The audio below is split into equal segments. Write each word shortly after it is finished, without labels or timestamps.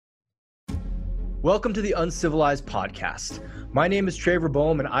Welcome to the Uncivilized Podcast. My name is Trevor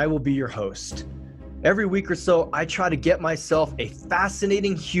Boehm, and I will be your host. Every week or so, I try to get myself a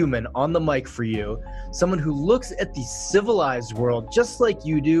fascinating human on the mic for you, someone who looks at the civilized world just like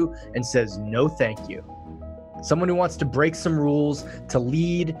you do and says no thank you. Someone who wants to break some rules, to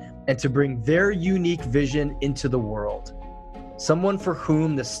lead, and to bring their unique vision into the world. Someone for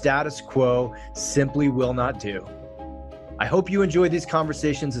whom the status quo simply will not do. I hope you enjoy these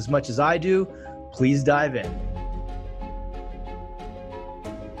conversations as much as I do. Please dive in.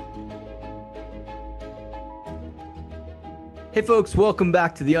 Hey folks, welcome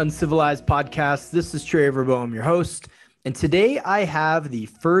back to the Uncivilized Podcast. This is Trevor Boehm, your host, and today I have the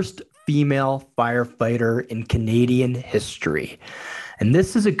first female firefighter in Canadian history. And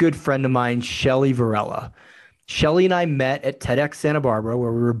this is a good friend of mine, Shelli Varela. Shelli and I met at TEDx Santa Barbara,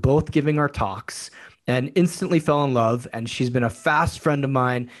 where we were both giving our talks, and instantly fell in love. And she's been a fast friend of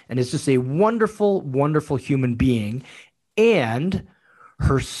mine and is just a wonderful, wonderful human being. And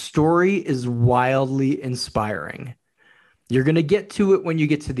her story is wildly inspiring. You're going to get to it when you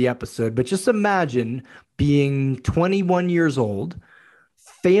get to the episode, but just imagine being 21 years old,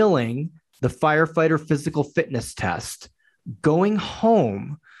 failing the firefighter physical fitness test, going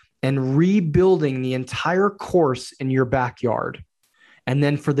home and rebuilding the entire course in your backyard. And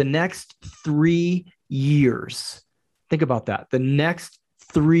then for the next 3 years, think about that, the next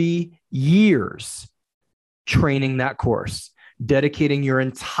 3 years training that course, dedicating your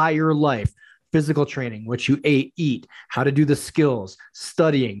entire life, physical training, what you eat, how to do the skills,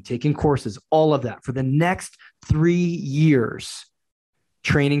 studying, taking courses, all of that for the next 3 years,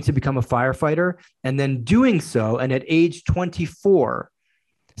 training to become a firefighter, and then doing so, and at age 24,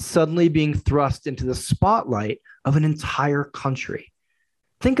 suddenly being thrust into the spotlight of an entire country.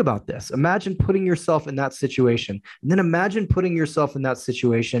 Think about this. Imagine putting yourself in that situation, and then imagine putting yourself in that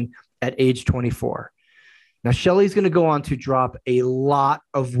situation at age 24. Now, Shelli's going to go on to drop a lot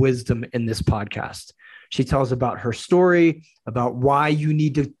of wisdom in this podcast. She tells about her story, about why you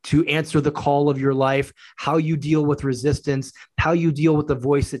need to answer the call of your life, how you deal with resistance, how you deal with the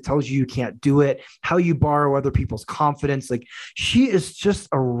voice that tells you you can't do it, how you borrow other people's confidence. Like, she is just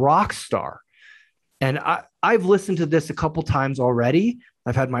a rock star. And I've listened to this a couple times already.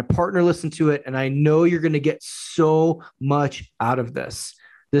 I've had my partner listen to it, and I know you're going to get so much out of this.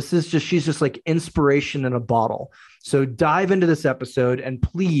 She's just like inspiration in a bottle. So dive into this episode and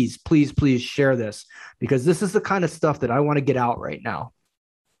please, please, please share this, because this is the kind of stuff that I want to get out right now.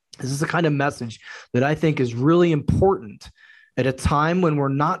 This is the kind of message that I think is really important at a time when we're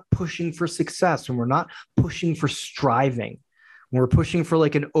not pushing for success, when we're not pushing for striving, when we're pushing for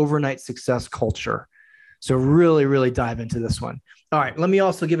like an overnight success culture. So really, really dive into this one. All right, let me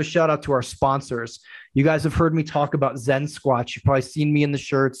also give a shout out to our sponsors. You guys have heard me talk about Zen Squats. You've probably seen me in the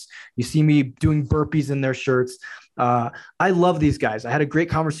shirts. You see me doing burpees in their shirts. I love these guys. I had a great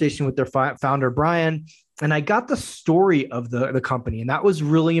conversation with their founder, Brian, and I got the story of the company, and that was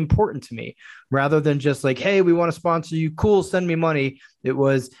really important to me. Rather than just like, hey, we want to sponsor you. Cool, send me money. It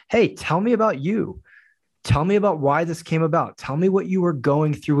was, hey, tell me about you. Tell me about why this came about. Tell me what you were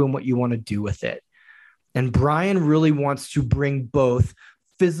going through and what you want to do with it. And Brian really wants to bring both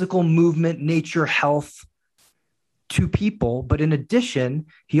physical movement, nature, health to people. But in addition,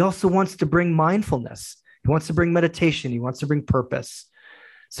 he also wants to bring mindfulness. He wants to bring meditation. He wants to bring purpose.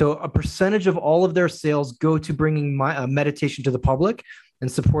 So a percentage of all of their sales go to bringing meditation to the public and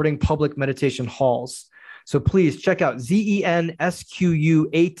supporting public meditation halls. So please check out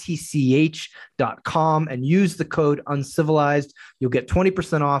zensquatch.com and use the code uncivilized. You'll get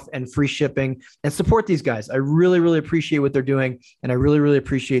 20% off and free shipping, and support these guys. I really, really appreciate what they're doing, and I really, really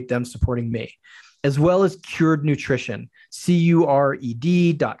appreciate them supporting me, as well as Cured Nutrition,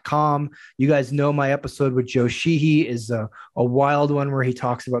 cured.com. You guys know my episode with Joe Sheehy is a wild one where he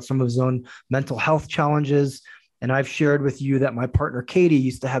talks about some of his own mental health challenges. And I've shared with you that my partner, Katie,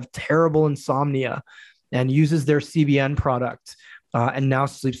 used to have terrible insomnia and uses their CBN product and now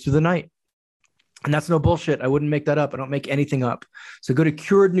sleeps through the night. And that's no bullshit. I wouldn't make that up. I don't make anything up. So go to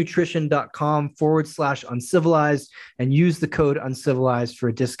curednutrition.com/uncivilized and use the code uncivilized for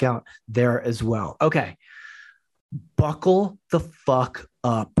a discount there as well. Okay. Buckle the fuck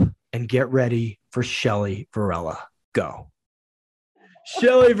up and get ready for Shelli Varela. Go.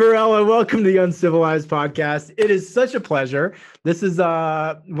 Shelli Varela, welcome to the Uncivilized Podcast. It is such a pleasure. This is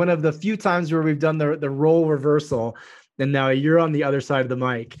one of the few times where we've done the role reversal, and now you're on the other side of the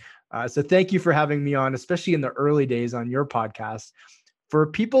mic. So thank you for having me on, especially in the early days on your podcast. For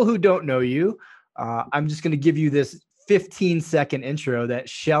people who don't know you, I'm just going to give you this 15-second intro that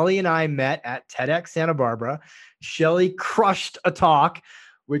Shelli and I met at TEDx Santa Barbara. Shelli crushed a talk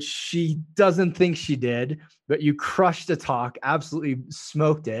which she doesn't think she did, but you crushed the talk, absolutely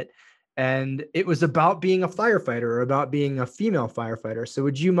smoked it. And it was about being a firefighter, or about being a female firefighter. So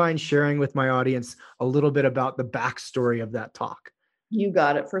would you mind sharing with my audience a little bit about the backstory of that talk? You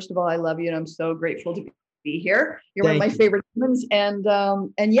got it. First of all, I love you, and I'm so grateful to be here. You're one of Thank my you. favorite humans,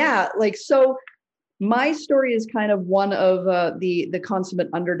 and yeah, like so. My story is kind of one of the consummate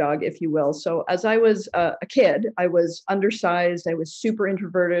underdog, if you will. So as I was a kid, I was undersized. I was super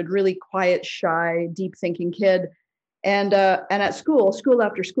introverted, really quiet, shy, deep thinking kid. And at school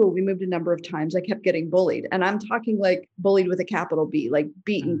after school, we moved a number of times. I kept getting bullied, and I'm talking like bullied with a capital B, like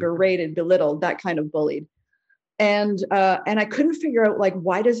beaten, berated, belittled, that kind of bullied. And I couldn't figure out, like,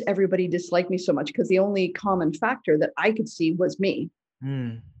 why does everybody dislike me so much? Because the only common factor that I could see was me.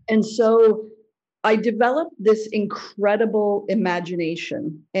 Mm. And so I developed this incredible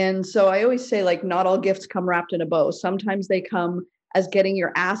imagination. And so I always say, like, not all gifts come wrapped in a bow. Sometimes they come as getting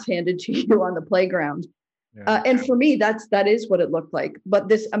your ass handed to you on the playground. Yeah. And for me, that is what it looked like. But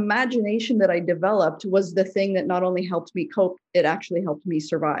this imagination that I developed was the thing that not only helped me cope, it actually helped me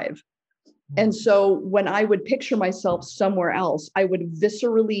survive. And so when I would picture myself somewhere else, I would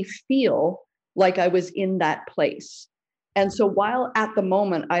viscerally feel like I was in that place. And so while at the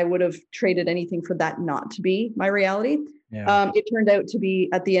moment I would have traded anything for that not to be my reality, Yeah. it turned out to be,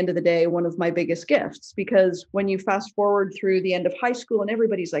 at the end of the day, one of my biggest gifts. Because when you fast forward through the end of high school and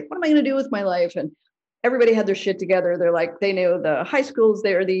everybody's like, what am I going to do with my life? And everybody had their shit together. They're like, they knew the high schools,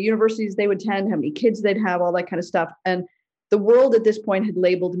 the universities they would attend, how many kids they'd have, all that kind of stuff. And the world at this point had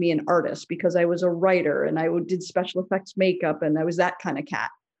labeled me an artist because I was a writer and I did special effects makeup, and I was that kind of cat.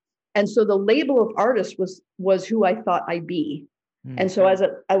 And so the label of artist was who I thought I'd be. And so as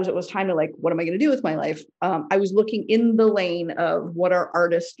it was time to, like, what am I going to do with my life? I was looking in the lane of what are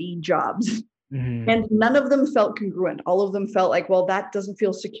artisty jobs. And none of them felt congruent. All of them felt like, well, that doesn't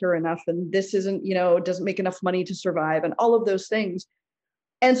feel secure enough. And this isn't, doesn't make enough money to survive, and all of those things.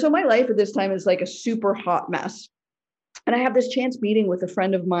 And so my life at this time is like a super hot mess. And I have this chance meeting with a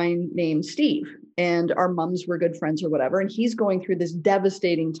friend of mine named Steve, and our mums were good friends or whatever. And he's going through this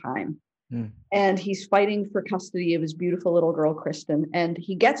devastating time. And he's fighting for custody of his beautiful little girl, Kristen. And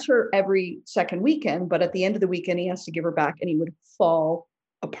he gets her every second weekend, but at the end of the weekend, he has to give her back, and he would fall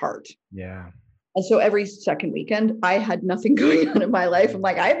apart. Yeah. And so every second weekend, I had nothing going on in my life. I'm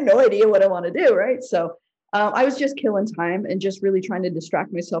like, I have no idea what I want to do, right? So I was just killing time and just really trying to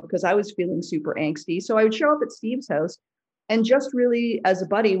distract myself because I was feeling super angsty. So I would show up at Steve's house and just really, as a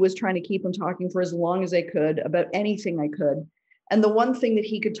buddy, was trying to keep him talking for as long as I could about anything I could. And the one thing that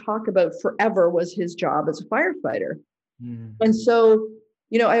he could talk about forever was his job as a firefighter. And so,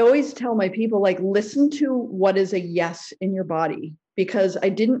 I always tell my people, like, listen to what is a yes in your body, because I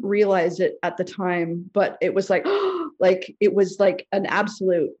didn't realize it at the time, but it was like, like, it was like an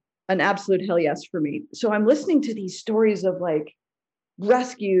absolute hell yes for me. So I'm listening to these stories of, like,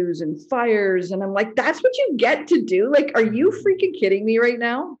 rescues and fires, and I'm like, that's what you get to do? Like, are you freaking kidding me right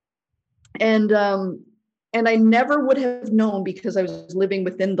now? And I never would have known, because I was living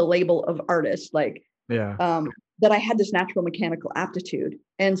within the label of artist, like, that I had this natural mechanical aptitude.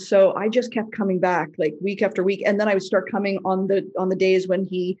 And so I just kept coming back, like, week after week. And then I would start coming on the days when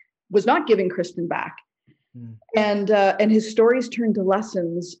he was not giving Kristen back. And his stories turned to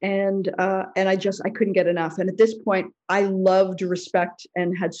lessons, and I couldn't get enough. And at this point, I loved, respect,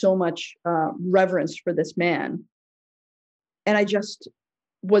 and had so much reverence for this man. And I just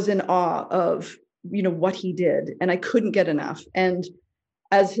was in awe of, what he did, and I couldn't get enough. And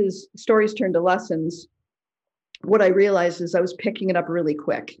as his stories turned to lessons, what I realized is I was picking it up really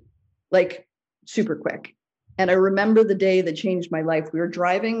quick, like super quick. And I remember the day that changed my life. We were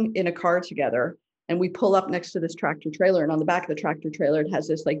driving in a car together, and we pull up next to this tractor trailer. And on the back of the tractor trailer, it has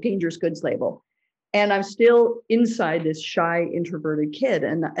this, like, dangerous goods label. And I'm still inside this shy, introverted kid.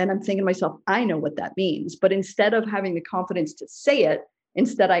 And I'm thinking to myself, I know what that means. But instead of having the confidence to say it,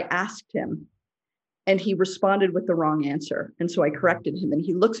 instead I asked him. And he responded with the wrong answer. And so I corrected him, and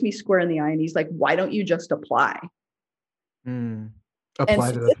he looks me square in the eye, and he's like, why don't you just apply?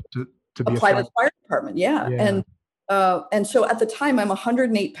 Apply to be apply to the fire department. Yeah. Yeah. And so at the time, I'm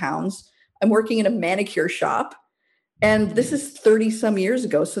 108 pounds. I'm working in a manicure shop. And this is 30 some years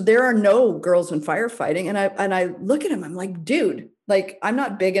ago. So there are no girls in firefighting. And I look at him, I'm like, dude, like, I'm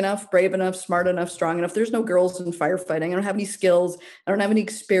not big enough, brave enough, smart enough, strong enough. There's no girls in firefighting. I don't have any skills. I don't have any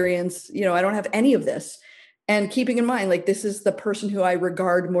experience. I don't have any of this. And keeping in mind, like, this is the person who I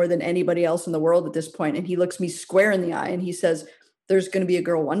regard more than anybody else in the world at this point. And he looks me square in the eye, and he says, there's going to be a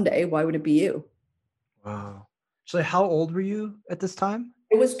girl one day. Why would it be you? Wow. So how old were you at this time?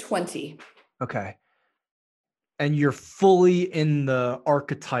 It was 20. Okay. And you're fully in the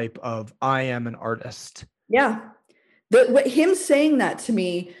archetype of I am an artist. Yeah. Him saying that to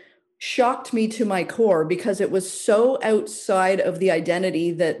me shocked me to my core because it was so outside of the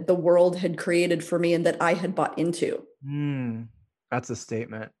identity that the world had created for me and that I had bought into. That's a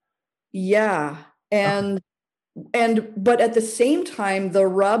statement. Yeah. But at the same time, the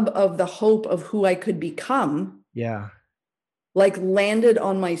rub of the hope of who I could become, like landed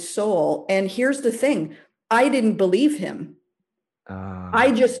on my soul. And here's the thing, I didn't believe him.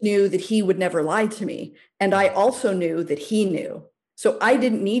 I just knew that he would never lie to me. And I also knew that he knew. So I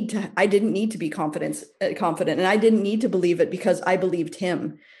didn't need to be confident, and I didn't need to believe it because I believed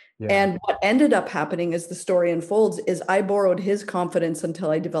him. Yeah. And what ended up happening as the story unfolds is I borrowed his confidence until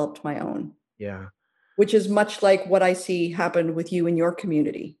I developed my own. Yeah. Which is much like what I see happen with you in your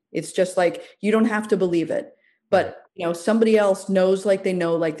community. It's just like, you don't have to believe it, but somebody else knows like they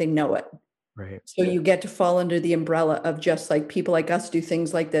know it. Right. So you get to fall under the umbrella of just like people like us do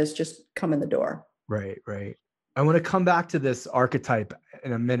things like this, just come in the door. Right. I want to come back to this archetype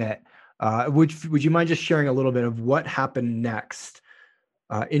in a minute. Would you mind just sharing a little bit of what happened next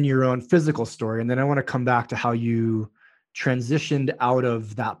in your own physical story? And then I want to come back to how you transitioned out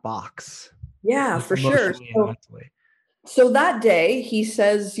of that box. Yeah, for sure. So that day he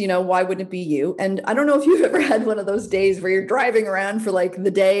says, why wouldn't it be you? And I don't know if you've ever had one of those days where you're driving around for like the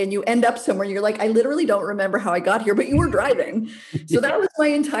day and you end up somewhere and you're like, I literally don't remember how I got here, but you were driving. So that was my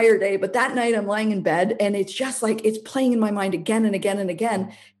entire day. But that night I'm lying in bed and it's just like, it's playing in my mind again and again and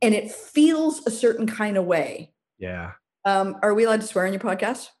again. And it feels a certain kind of way. Yeah. Are we allowed to swear on your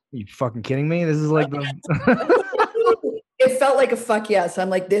podcast? Are you fucking kidding me? This is like It felt like a fuck yes. I'm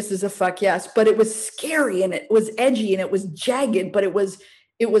like, this is a fuck yes, but it was scary and it was edgy and it was jagged, but it was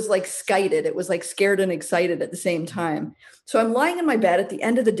like skited. It was like scared and excited at the same time. So I'm lying in my bed at the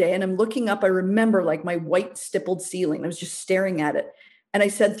end of the day and I'm looking up. I remember like my white stippled ceiling. I was just staring at it. And I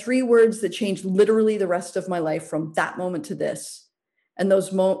said 3 words that changed literally the rest of my life from that moment to this. And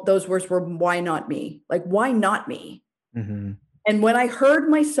those words were, why not me? Like, why not me? Mm-hmm. And when I heard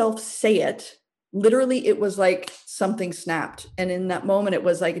myself say it, literally, it was like something snapped. And in that moment, it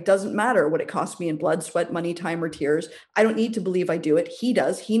was like, it doesn't matter what it cost me in blood, sweat, money, time, or tears. I don't need to believe I do it. He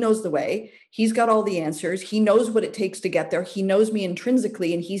does. He knows the way. He's got all the answers. He knows what it takes to get there. He knows me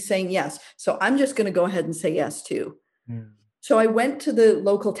intrinsically, and he's saying yes. So I'm just going to go ahead and say yes, too. Mm. So I went to the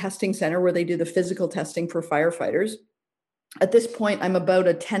local testing center where they do the physical testing for firefighters. At this point, I'm about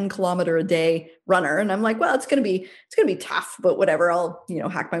a 10-kilometer a day runner. And I'm like, well, it's going to be tough, but whatever, I'll,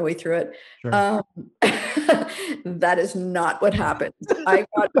 hack my way through it. Sure. That is not what happened. I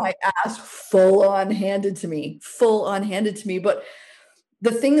got my ass full on handed to me. But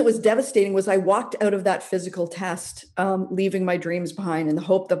the thing that was devastating was I walked out of that physical test, leaving my dreams behind and the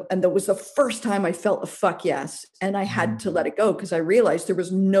hope and that was the first time I felt a fuck yes. And I had to let it go because I realized there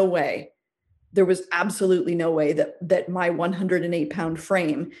was absolutely no way that my 108-pound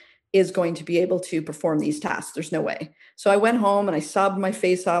frame is going to be able to perform these tasks. There's no way. So I went home and I sobbed my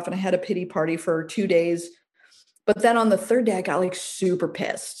face off and I had a pity party for 2 days. But then on the 3rd day, I got like super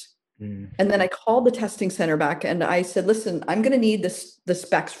pissed. And then I called the testing center back and I said, listen, I'm going to need the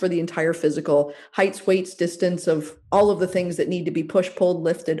specs for the entire physical, heights, weights, distance of all of the things that need to be pushed, pulled,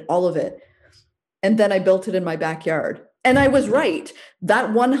 lifted, all of it. And then I built it in my backyard. And I was right.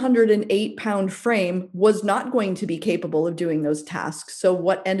 That 108-pound frame was not going to be capable of doing those tasks. So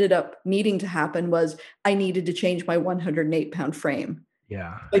what ended up needing to happen was I needed to change my 108-pound frame.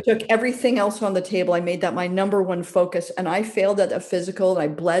 Yeah. I took everything else on the table. I made that my number one focus. And I failed at a physical. And I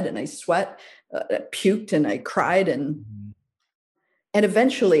bled and I sweat, I puked and I cried. And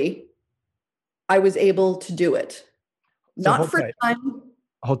eventually I was able to do it. So not for time.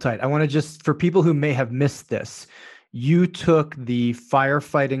 Hold tight. I want to just, for people who may have missed this, you took the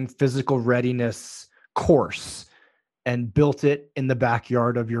firefighting physical readiness course and built it in the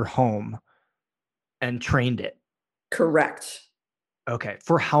backyard of your home and trained it. Correct. Okay.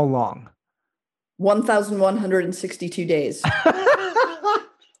 For how long? 1,162 days.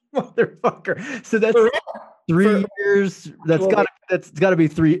 Motherfucker. So that's 3 years. That's gotta be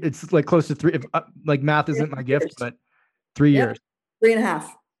 3. It's like close to 3. If, like math isn't my gift, but 3 years. 3.5.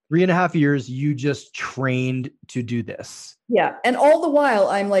 3.5 years, you just trained to do this. Yeah. And all the while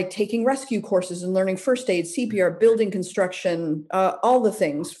I'm like taking rescue courses and learning first aid, CPR, building construction, all the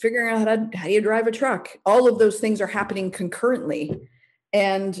things, figuring out how you drive a truck. All of those things are happening concurrently.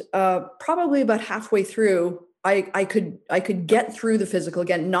 And probably about halfway through, I could get through the physical,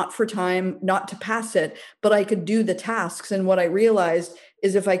 again, not for time, not to pass it, but I could do the tasks. And what I realized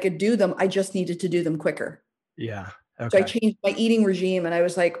is if I could do them, I just needed to do them quicker. Yeah. So I Okay. changed my eating regime, and I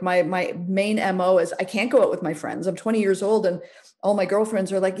was like, my main MO is I can't go out with my friends. I'm 20 years old, and all my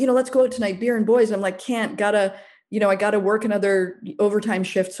girlfriends are like, let's go out tonight, beer and boys. I'm like, can't, gotta, I gotta work another overtime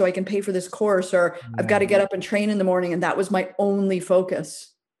shift so I can pay for this course, or I've got to get up and train in the morning. And that was my only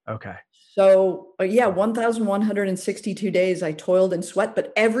focus. Okay. So yeah, 1,162 days I toiled and sweat,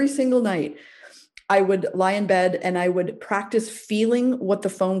 but every single night I would lie in bed and I would practice feeling what the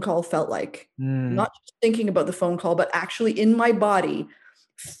phone call felt like. Not just thinking about the phone call, but actually in my body,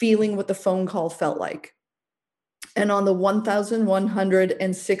 feeling what the phone call felt like. And on the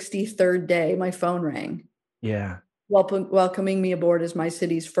 1,163rd day, my phone rang. Yeah. Welcoming me aboard as my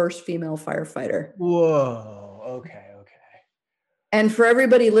city's first female firefighter. Whoa. Okay. And for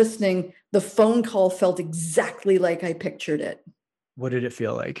everybody listening, the phone call felt exactly like I pictured it. What did it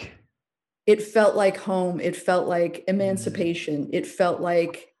feel like? It felt like home. It felt like emancipation. It felt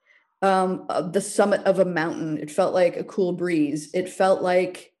like the summit of a mountain. It felt like a cool breeze. It felt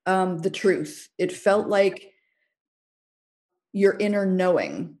like the truth. It felt like your inner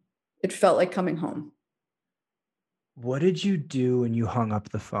knowing. It felt like coming home. What did you do when you hung up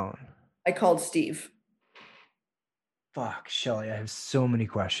the phone? I called Steve. Fuck, Shelli, I have so many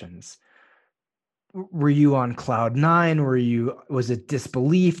questions. Were you on cloud nine? Was it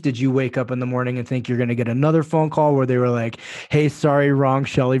disbelief? Did you wake up in the morning and think you're going to get another phone call where they were like, hey, sorry, wrong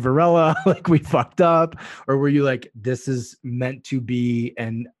Shelli Varela, like we fucked up? Or were you like, this is meant to be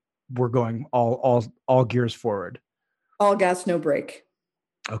and we're going all gears forward? All gas, no brake.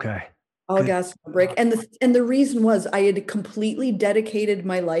 Okay. All gas, no brake. And the reason was I had completely dedicated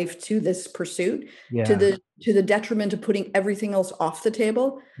my life to this pursuit, to the detriment of putting everything else off the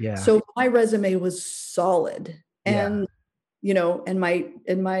table. Yeah. So my resume was solid, and and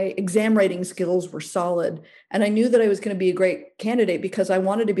my exam writing skills were solid, and I knew that I was going to be a great candidate because I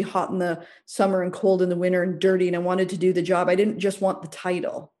wanted to be hot in the summer and cold in the winter and dirty, and I wanted to do the job. I didn't just want the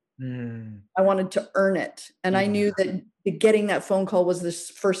title. I wanted to earn it. And I knew that getting that phone call was the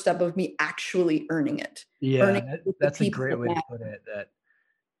first step of me actually earning it. Yeah, that's a great way to put it, that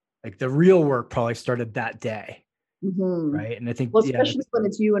like the real work probably started that day. Right. And I think, especially when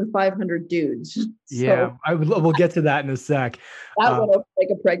it's you and 500 dudes. Yeah, we'll get to that in a sec. That went over like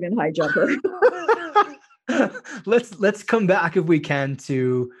a pregnant high jumper. Let's come back if we can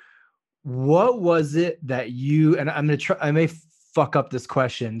to what was it that you, and I'm going to try, I may fuck up this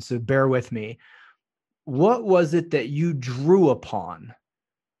question, so bear with me. What was it that you drew upon?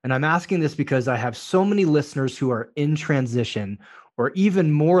 And I'm asking this because I have so many listeners who are in transition, or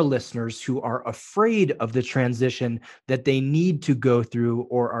even more listeners who are afraid of the transition that they need to go through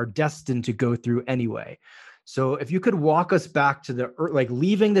or are destined to go through anyway. So if you could walk us back to like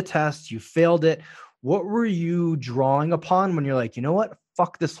leaving the test, you failed it. What were you drawing upon when you're like, you know what?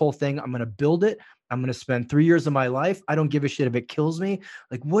 Fuck this whole thing. I'm going to build it. I'm going to spend 3 years of my life. I don't give a shit if it kills me.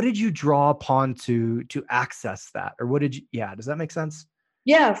 Like, what did you draw upon to access that? Or what did you, does that make sense?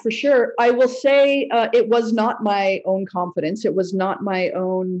 Yeah, for sure. I will say it was not my own confidence. It was not my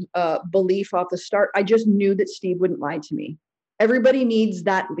own belief off the start. I just knew that Steve wouldn't lie to me. Everybody needs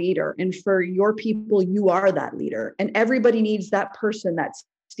that leader. And for your people, you are that leader. And everybody needs that person, that's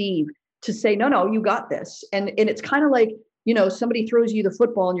Steve, to say, no, you got this. And it's kind of like, somebody throws you the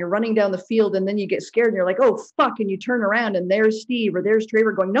football and you're running down the field and then you get scared and you're like, oh, fuck. And you turn around and there's Steve or there's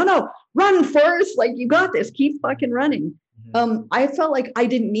Trevor going, no, run, Forrest. Like, you got this. Keep fucking running. I felt like I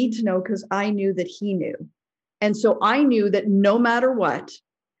didn't need to know because I knew that he knew. And so I knew that no matter what,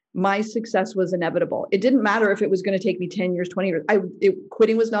 my success was inevitable. It didn't matter if it was going to take me 10 years, 20 years.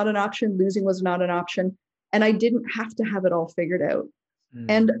 Quitting was not an option. Losing was not an option. And I didn't have to have it all figured out.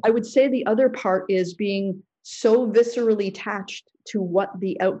 And I would say the other part is being so viscerally attached to what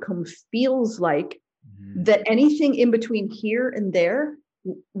the outcome feels like that anything in between here and there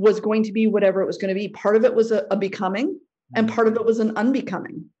was going to be whatever it was going to be. Part of it was a becoming, and part of it was an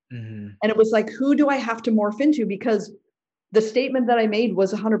unbecoming. And it was like, who do I have to morph into? Because the statement that I made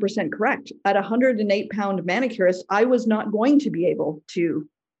was 100% correct. At a 108-pound manicurist, I was not going to be able to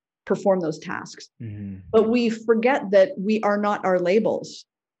perform those tasks. But we forget that we are not our labels.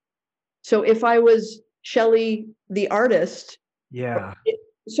 So if I was Shelli, the artist,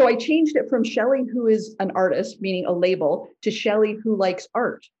 so I changed it from Shelli, who is an artist, meaning a label, to Shelli, who likes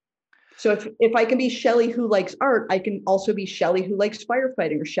art. So if I can be Shelli who likes art, I can also be Shelli who likes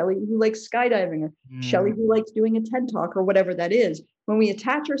firefighting, or Shelli who likes skydiving, or Shelli who likes doing a TED Talk, or whatever that is. When we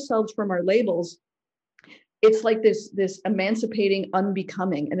attach ourselves from our labels, it's like this emancipating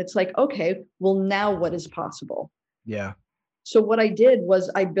unbecoming. And it's like, okay, well, now what is possible? Yeah. So what I did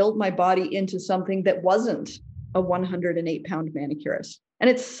was I built my body into something that wasn't a 108-pound manicurist. And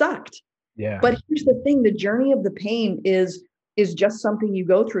it sucked. Yeah. But here's the thing, the journey of the pain is just something you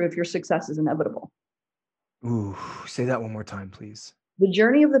go through if your success is inevitable. Ooh, say that one more time, please. The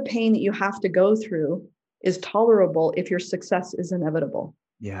journey of the pain that you have to go through is tolerable if your success is inevitable.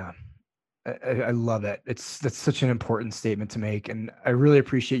 Yeah. I love it. That's such an important statement to make. And I really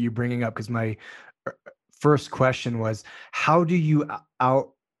appreciate you bringing up, because my first question was, how do you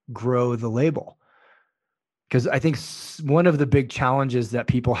outgrow the label? Because I think one of the big challenges that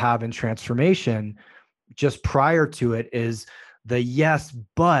people have in transformation just prior to it is the yes,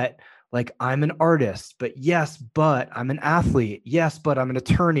 but like I'm an artist, but yes, but I'm an athlete. Yes, but I'm an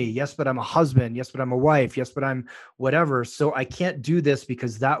attorney. Yes, but I'm a husband. Yes, but I'm a wife. Yes, but I'm whatever. So I can't do this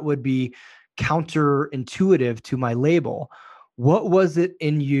because that would be counterintuitive to my label. What was it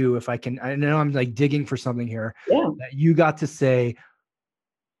in you, if I can, I know I'm like digging for something here, that you got to say,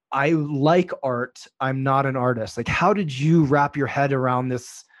 I like art, I'm not an artist? Like, how did you wrap your head around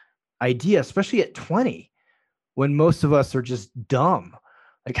this idea, especially at 20, when most of us are just dumb?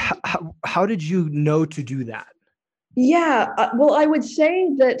 Like, how did you know to do that? Yeah. Well, I would say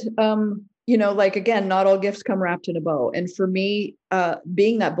that, like, again, not all gifts come wrapped in a bow. And for me,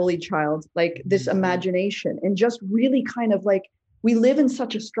 being that bullied child, like this imagination and just really kind of like, we live in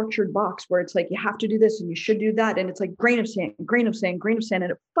such a structured box where it's like, you have to do this and you should do that. And it's like grain of sand, grain of sand, grain of sand.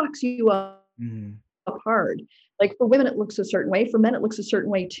 And it fucks you up hard. Like for women, it looks a certain way. For men, it looks a certain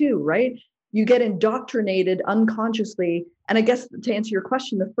way too, right? You get indoctrinated unconsciously. And I guess to answer your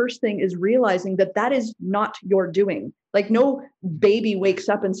question, the first thing is realizing that that is not your doing. Like no baby wakes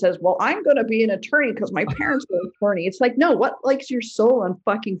up and says, well, I'm going to be an attorney because my parents were an attorney. It's like, no, what lights your soul on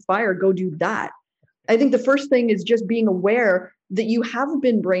fucking fire? Go do that. I think the first thing is just being aware that you have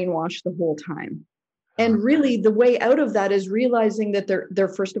been brainwashed the whole time. And really the way out of that is realizing that there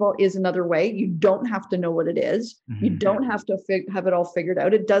first of all is another way. You don't have to know what it is. You don't have to have it all figured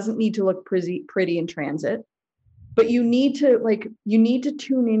out. It doesn't need to look pretty in transit, but you need to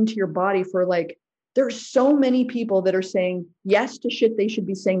tune into your body for like, there's so many people that are saying yes to shit they should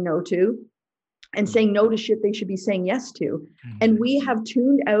be saying no to, and saying no to shit they should be saying yes to. And we have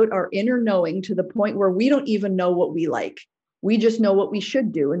tuned out our inner knowing to the point where we don't even know what we like. We just know what we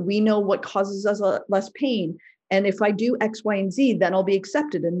should do. And we know what causes us less pain. And if I do X, Y, and Z, then I'll be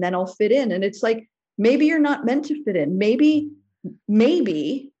accepted and then I'll fit in. And it's like, maybe you're not meant to fit in.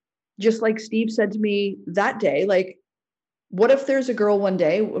 Maybe, just like Steve said to me that day, like, what if there's a girl one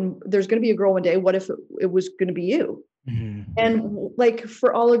day, there's going to be a girl one day, what if it was going to be you? And like,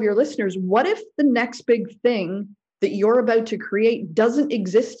 for all of your listeners, what if the next big thing that you're about to create doesn't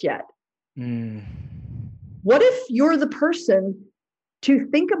exist yet? What if you're the person to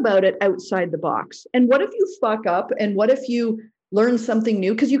think about it outside the box? And what if you fuck up? And what if you learn something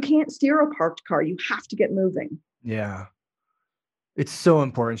new? Because you can't steer a parked car. You have to get moving. Yeah. It's so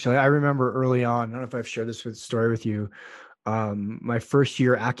important, Shelli. I remember early on, I don't know if I've shared this story with you, my first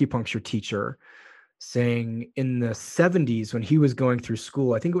year acupuncture teacher saying in the 70s when he was going through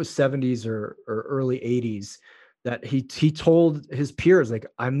school, I think it was 70s or early 80s, that he told his peers, like,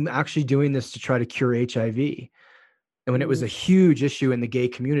 I'm actually doing this to try to cure HIV. And when it was a huge issue in the gay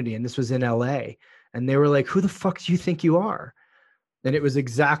community, and this was in LA, and they were like, who the fuck do you think you are? And it was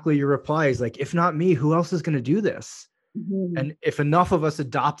exactly your reply. He's like, if not me, who else is going to do this? And if enough of us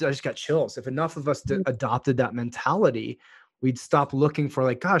adopted, I just got chills. If enough of us adopted that mentality, we'd stop looking for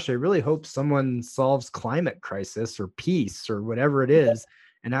like, gosh, I really hope someone solves climate crisis or peace or whatever it is,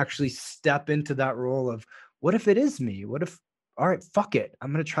 and actually step into that role of, what if it is me? What if, all right, fuck it,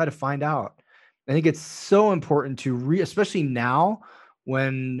 I'm going to try to find out. I think it's so important to especially now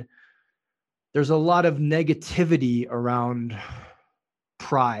when there's a lot of negativity around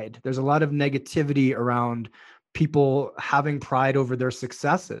pride. There's a lot of negativity around people having pride over their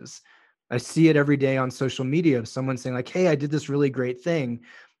successes. I see it every day on social media of someone saying like, hey, I did this really great thing.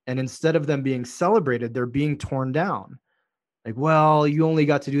 And instead of them being celebrated, they're being torn down. Like, well, you only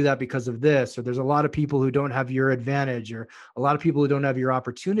got to do that because of this, or there's a lot of people who don't have your advantage, or a lot of people who don't have your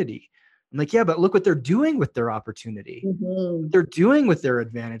opportunity. I'm like, yeah, but look what they're doing with their opportunity. What they're doing with their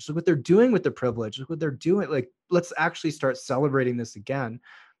advantage. Look what they're doing with the privilege. Look what they're doing. Like, let's actually start celebrating this again.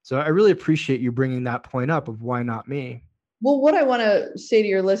 So I really appreciate you bringing that point up of why not me? Well, what I want to say to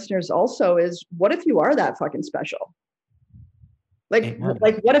your listeners also is, what if you are that fucking special? Like,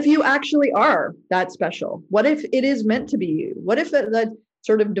 what if you actually are that special? What if it is meant to be you? What if that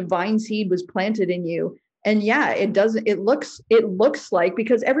sort of divine seed was planted in you? And yeah, it looks like,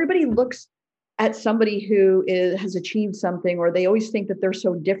 because everybody looks at somebody who has achieved something, or they always think that they're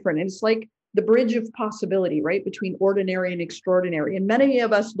so different. And it's like the bridge of possibility, right? Between ordinary and extraordinary. And many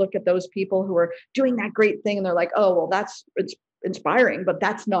of us look at those people who are doing that great thing and they're like, oh, well, it's inspiring, but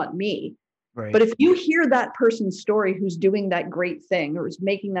that's not me. Right. But if you hear that person's story who's doing that great thing or is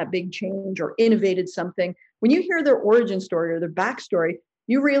making that big change or innovated something, when you hear their origin story or their backstory,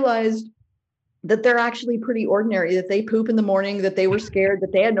 you realize that they're actually pretty ordinary, that they poop in the morning, that they were scared,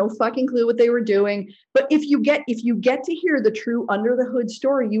 that they had no fucking clue what they were doing. But if you get to hear the true under the hood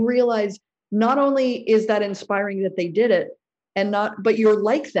story, you realize not only is that inspiring that they did it, but you're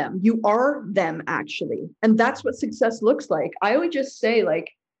like them. You are them, actually. And that's what success looks like. I would just say,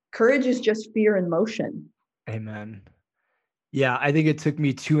 like, courage is just fear in motion. Amen. Yeah, I think it took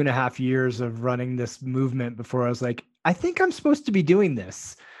me 2.5 years of running this movement before I was like, I think I'm supposed to be doing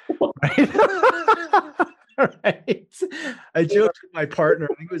this. Right. Right. I joked with my partner,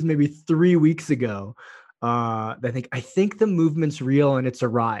 I think it was maybe 3 weeks ago. I think the movement's real and it's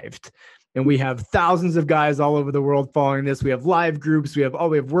arrived. And we have thousands of guys all over the world following this. We have live groups, we have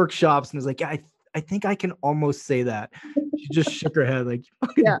workshops. And it's like, I think I can almost say that. She just shook her head like, you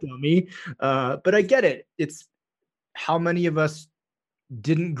fucking dummy. But I get it. It's how many of us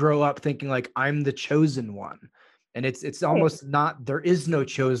didn't grow up thinking like I'm the chosen one. And it's almost not, there is no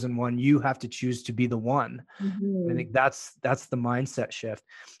chosen one. You have to choose to be the one. I think that's the mindset shift.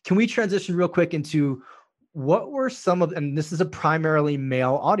 Can we transition real quick into what were some of, and this is a primarily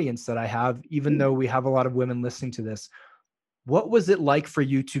male audience that I have, even though we have a lot of women listening to this. What was it like for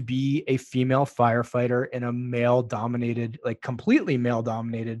you to be a female firefighter in a male dominated, like completely male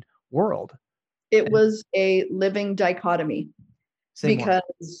dominated world? It was a living dichotomy. Same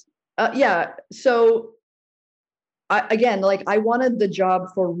because, so I wanted the job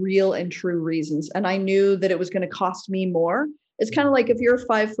for real and true reasons. And I knew that it was going to cost me more. It's kind of like if you're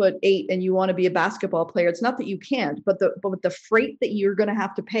 5'8" and you want to be a basketball player, it's not that you can't, but with the freight that you're going to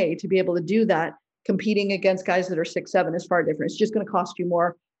have to pay to be able to do that, competing against guys that are 6'7" is far different. It's just going to cost you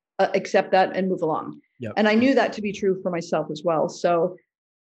more. Accept that and move along. Yep. And I knew that to be true for myself as well. So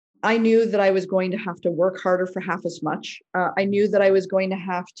I knew that I was going to have to work harder for half as much. I knew that I was going to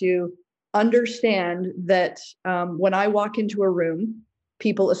have to understand that when I walk into a room,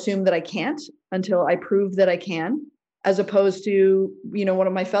 people assume that I can't until I prove that I can, as opposed to, one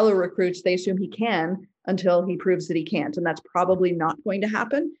of my fellow recruits, they assume he can until he proves that he can't. And that's probably not going to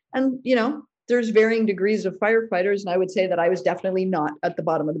happen. And, there's varying degrees of firefighters. And I would say that I was definitely not at the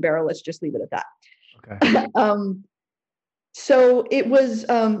bottom of the barrel. Let's just leave it at that. Okay. So it was,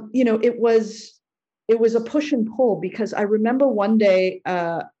 it was a push and pull, because I remember one day,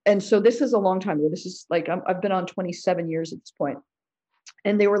 and so this is a long time ago. This is like, I've been on 27 years at this point.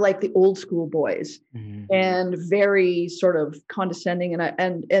 And they were like the old school boys, and very sort of condescending.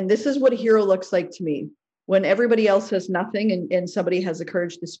 And this is what a hero looks like to me. When everybody else has nothing and somebody has the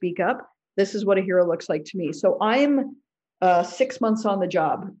courage to speak up, this is what a hero looks like to me. So I'm 6 months on the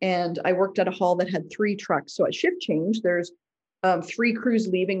job, and I worked at a hall that had 3 trucks. So at shift change, there's 3 crews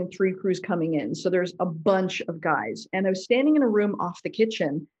leaving and 3 crews coming in. So there's a bunch of guys, and I was standing in a room off the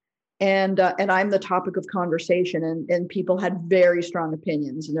kitchen, and I'm the topic of conversation, and people had very strong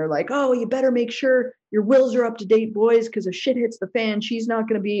opinions, and they're like, oh, you better make sure your wills are up to date, boys, because if shit hits the fan, she's not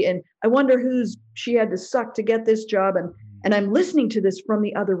going to be, and I wonder who's she had to suck to get this job. And I'm listening to this from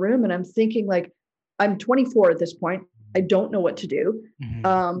the other room, and I'm thinking, like, I'm 24 at this point. I don't know what to do.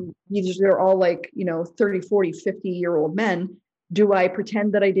 They're all like, 30, 40, 50-year-old men. Do I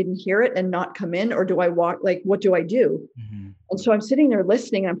pretend that I didn't hear it and not come in? Or do I walk, like, what do I do? And so I'm sitting there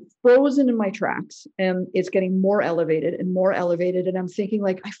listening, I'm frozen in my tracks, and it's getting more elevated and more elevated. And I'm thinking,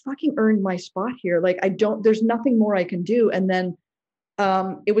 like, I fucking earned my spot here. Like, there's nothing more I can do. And then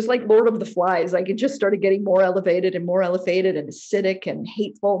it was like Lord of the Flies. Like, it just started getting more elevated and acidic and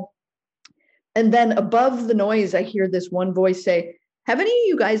hateful. And then above the noise, I hear this one voice say, have any of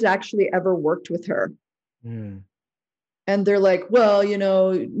you guys actually ever worked with her? And they're like, well,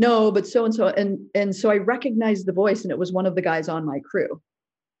 no, but so-and-so. And so I recognized the voice, and it was one of the guys on my crew.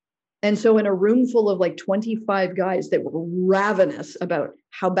 And so in a room full of like 25 guys that were ravenous about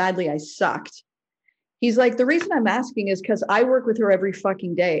how badly I sucked, he's like, the reason I'm asking is because I work with her every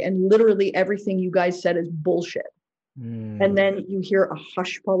fucking day, and literally everything you guys said is bullshit. And then you hear a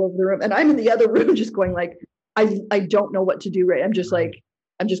hush fall over the room, and I'm in the other room just going like, I don't know what to do. Right. I'm just going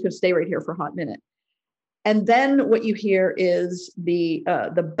to stay right here for a hot minute. And then what you hear is the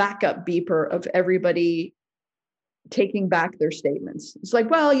backup beeper of everybody taking back their statements. It's like,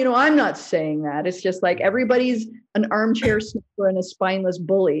 well, I'm not saying that. It's just like everybody's an armchair sniffer and a spineless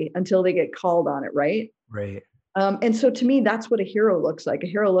bully until they get called on it. Right. Right. And so to me, that's what a hero looks like. A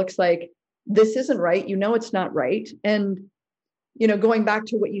hero looks like, this isn't right. It's not right. And, going back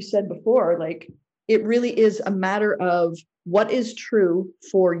to what you said before, like, it really is a matter of what is true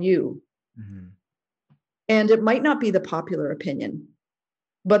for you. And it might not be the popular opinion.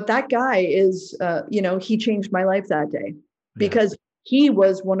 But that guy is, he changed my life that day because he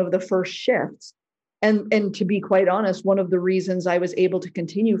was one of the first shifts. And to be quite honest, one of the reasons I was able to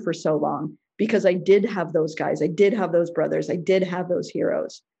continue for so long, because I did have those guys, I did have those brothers, I did have those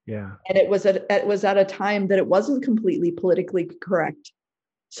heroes. Yeah. And it was at a time that it wasn't completely politically correct.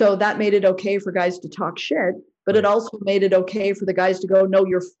 So that made it okay for guys to talk shit, but it also made it okay for the guys to go, no,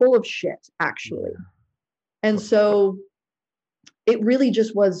 you're full of shit, actually. Yeah. And so it really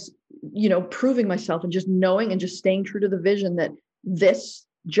just was, proving myself and just knowing and just staying true to the vision that this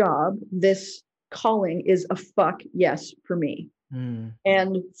job, this calling is a fuck yes for me.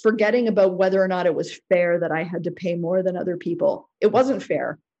 And forgetting about whether or not it was fair that I had to pay more than other people. It wasn't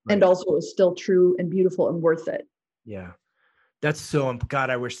fair. Right. And also it was still true and beautiful and worth it. Yeah. That's so, God,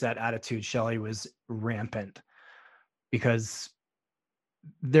 I wish that attitude, Shelli, was rampant, because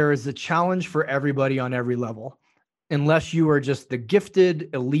there is a challenge for everybody on every level. Unless you are just the gifted,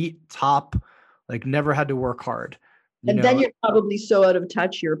 elite, top, like never had to work hard. Then you're probably so out of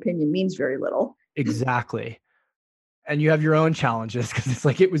touch, your opinion means very little. Exactly. And you have your own challenges because it's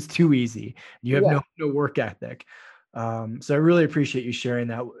like it was too easy. You have no work ethic. So I really appreciate you sharing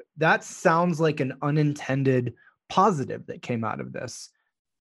that. That sounds like an unintended positive that came out of this.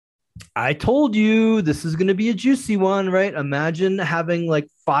 I told you this is going to be a juicy one, right? Imagine having like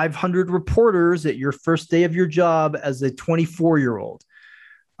 500 reporters at your first day of your job as a 24-year-old.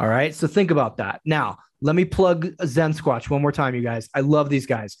 All right. So think about that. Now, let me plug Zen Squatch one more time, you guys. I love these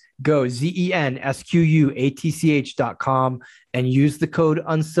guys. Go ZENSQUATCH.com and use the code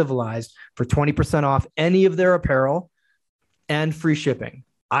uncivilized for 20% off any of their apparel and free shipping.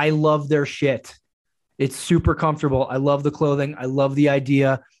 I love their shit. It's super comfortable. I love the clothing. I love the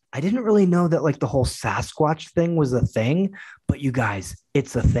idea. I didn't really know that like the whole Sasquatch thing was a thing, but you guys,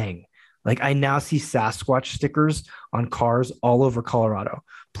 it's a thing. Like I now see Sasquatch stickers on cars all over Colorado.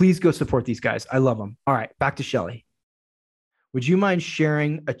 Please go support these guys. I love them. All right, back to Shelli. Would you mind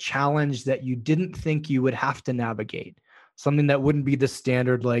sharing a challenge that you didn't think you would have to navigate? Something that wouldn't be the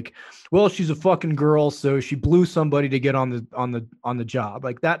standard, like, well, she's a fucking girl, so she blew somebody to get on the job.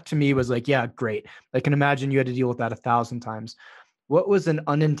 Like that to me was like, yeah, great. I can imagine you had to deal with that 1,000 times. What was an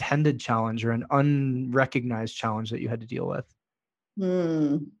unintended challenge or an unrecognized challenge that you had to deal with?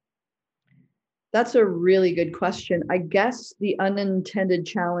 That's a really good question. I guess the unintended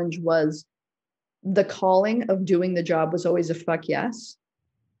challenge was the calling of doing the job was always a fuck yes.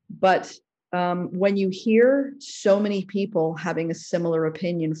 But when you hear so many people having a similar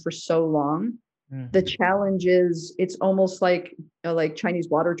opinion for so long, the challenge is it's almost like Chinese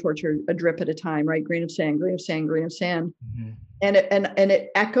water torture, a drip at a time, right? Grain of sand, grain of sand, grain of sand. And it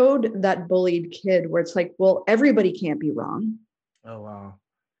echoed that bullied kid where it's like, well, everybody can't be wrong. Oh, wow.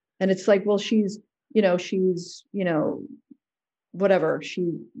 And it's like, well, she's whatever.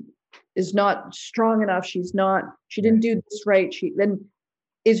 She is not strong enough. She didn't do this right. Then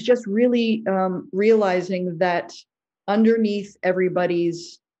is just really realizing that underneath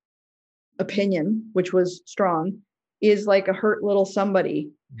everybody's opinion, which was strong, is like a hurt little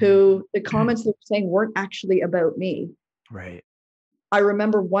somebody who the comments they were saying weren't actually about me. Right. I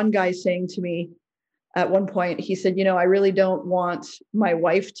remember one guy saying to me at one point, he said, I really don't want my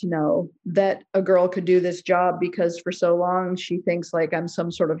wife to know that a girl could do this job because for so long she thinks like I'm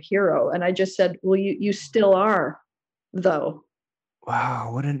some sort of hero. And I just said, well, you still are, though.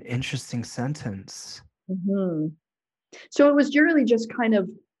 Wow, what an interesting sentence. So it was really just kind of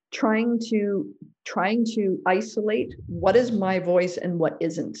trying to isolate what is my voice and what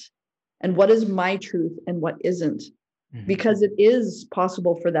isn't, and what is my truth and what isn't. Because it is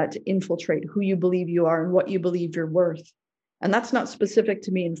possible for that to infiltrate who you believe you are and what you believe you're worth. And that's not specific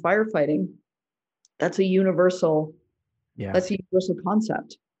to me in firefighting. That's a universal, that's a universal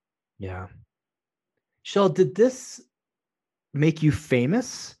concept. Yeah. Shell, did this make you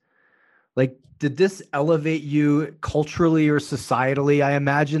famous? Like, did this elevate you culturally or societally? I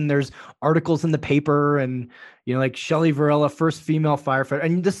imagine there's articles in the paper and, like Shelli Varela, first female firefighter.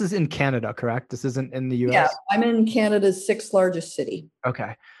 And this is in Canada, correct? This isn't in the US? Yeah, I'm in Canada's 6th largest city.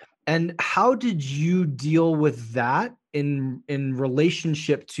 Okay. And how did you deal with that in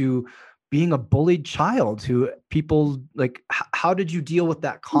relationship to being a bullied child who people like, how did you deal with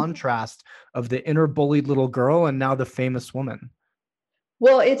that contrast of the inner bullied little girl and now the famous woman?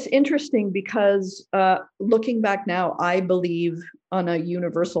 Well, it's interesting because looking back now, I believe on a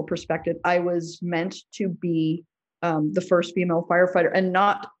universal perspective, I was meant to be the first female firefighter and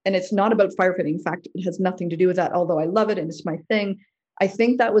it's not about firefighting. In fact, it has nothing to do with that, although I love it and it's my thing. I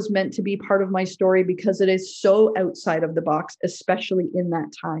think that was meant to be part of my story because it is so outside of the box, especially in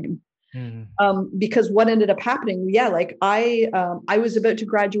that time. Because what ended up happening, like I was about to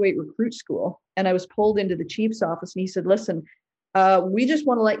graduate recruit school, and I was pulled into the chief's office, and he said, listen, we just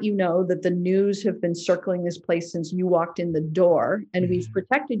want to let you know that the news have been circling this place since you walked in the door, and we've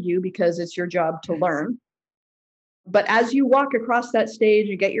protected you because it's your job to learn. But as you walk across that stage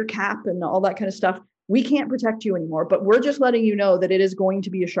and get your cap and all that kind of stuff, we can't protect you anymore, but we're just letting you know that it is going to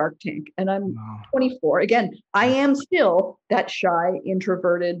be a Shark Tank. And I'm 24. Again, I am still that shy,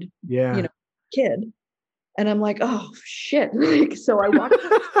 introverted, kid. And I'm like, oh shit. Like, so I walked,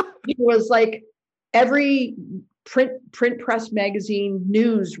 it was like every print press, magazine,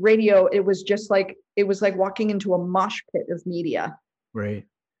 news, radio. It was like walking into a mosh pit of media. Right.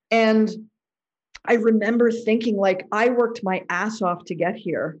 And I remember thinking, like, I worked my ass off to get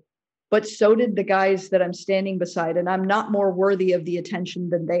here, but so did the guys that I'm standing beside, and I'm not more worthy of the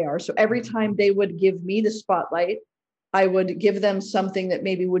attention than they are. So every time they would give me the spotlight, I would give them something that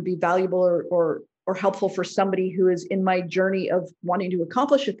maybe would be valuable or helpful for somebody who is in my journey of wanting to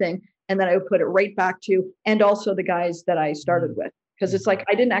accomplish a thing. And then I would put it right back to, and also the guys that I started with, because it's like,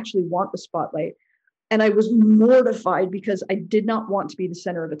 I didn't actually want the spotlight. And I was mortified because I did not want to be the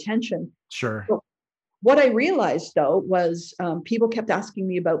center of attention. Sure. So what I realized, though, was people kept asking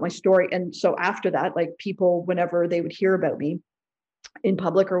me about my story. And so after that, like, people, whenever they would hear about me in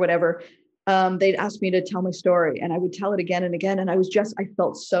public or whatever, they'd ask me to tell my story, and I would tell it again and again. And I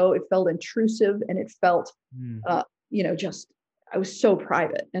felt intrusive, and it felt, I was so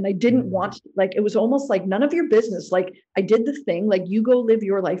private, and I didn't want, like, it was almost like none of your business. Like, I did the thing, like, you go live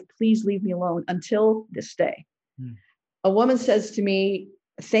your life, please leave me alone, until this day. A woman says to me,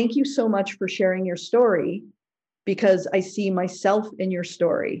 thank you so much for sharing your story, because I see myself in your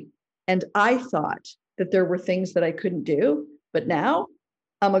story. And I thought that there were things that I couldn't do, but now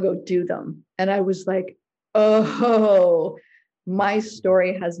I'm gonna go do them. And I was like, oh, my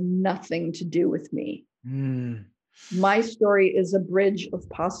story has nothing to do with me. My story is a bridge of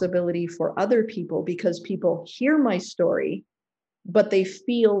possibility for other people, because people hear my story, but they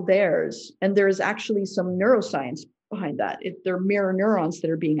feel theirs. And there is actually some neuroscience behind that. They're mirror neurons that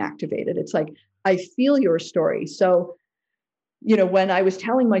are being activated. It's like, I feel your story. So, when I was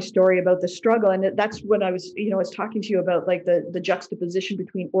telling my story about the struggle, and that's when I was talking to you about, like, the juxtaposition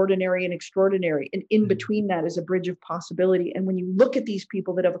between ordinary and extraordinary, and in between that is a bridge of possibility. And when you look at these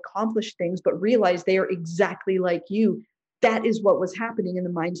people that have accomplished things, but realize they are exactly like you, that is what was happening in the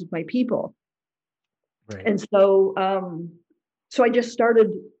minds of my people. Right. And so, so I just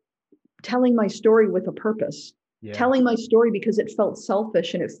started telling my story with a purpose. Telling my story because it felt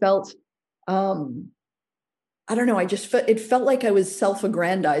selfish, and it felt, I don't know, it felt like I was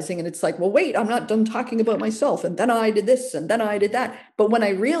self-aggrandizing, and it's like, well, wait, I'm not done talking about myself, and then I did this, and then I did that. But when I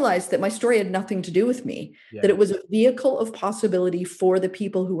realized that my story had nothing to do with me, that it was a vehicle of possibility for the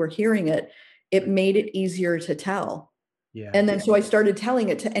people who were hearing it, it made it easier to tell. And then so I started telling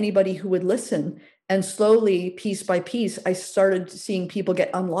it to anybody who would listen. And slowly, piece by piece, I started seeing people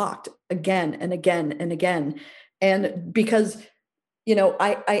get unlocked again and again and again. And because,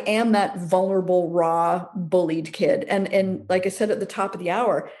 I am that vulnerable, raw, bullied kid. And like I said at the top of the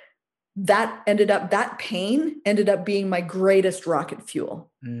hour, that pain ended up being my greatest rocket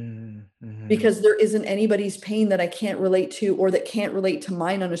fuel. Because there isn't anybody's pain that I can't relate to, or that can't relate to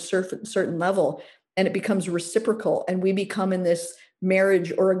mine on a certain level. And it becomes reciprocal, and we become in this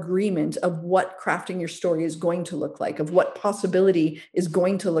marriage or agreement of what crafting your story is going to look like, of what possibility is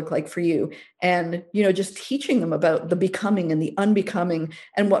going to look like for you. And, just teaching them about the becoming and the unbecoming,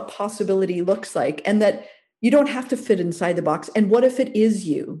 and what possibility looks like, and that you don't have to fit inside the box. And what if it is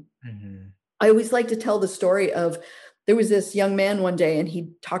you? I always like to tell the story of, there was this young man one day, and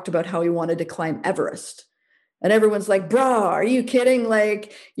he talked about how he wanted to climb Everest. And everyone's like, brah, are you kidding?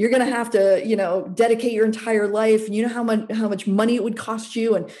 Like, you're going to have to, dedicate your entire life. And you know how much money it would cost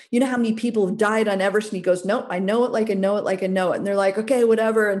you. And you know how many people have died on Everest? And he goes, no, I know it like I know it like I know it. And they're like, okay,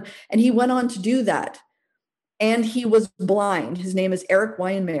 whatever. And he went on to do that. And he was blind. His name is Eric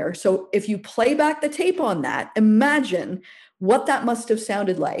Weinmeier. So if you play back the tape on that, imagine what that must have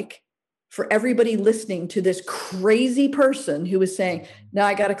sounded like for everybody listening to this crazy person who was saying, no,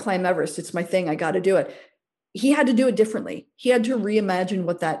 I got to climb Everest. It's my thing. I got to do it. He had to do it differently. He had to reimagine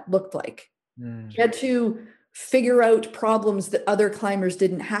what that looked like. He had to figure out problems that other climbers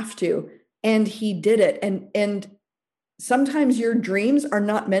didn't have to. And he did it. And sometimes your dreams are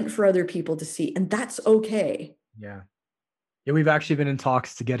not meant for other people to see. And that's okay. Yeah. We've actually been in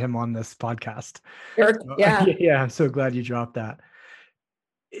talks to get him on this podcast. Eric, yeah. Yeah. I'm so glad you dropped that.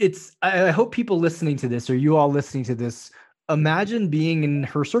 I hope people listening to this, or you all listening to this, imagine being in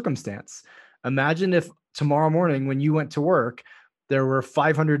her circumstance. Imagine if tomorrow morning when you went to work, there were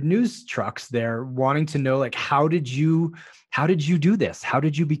 500 news trucks there wanting to know, like, how did you do this? How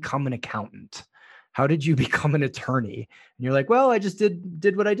did you become an accountant? How did you become an attorney? And you're like, well, I just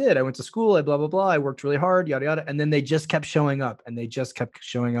did what I did. I went to school, I blah, blah, blah. I worked really hard, yada, yada. And then they just kept showing up and they just kept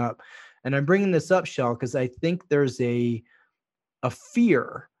showing up. And I'm bringing this up, Shell, because I think there's a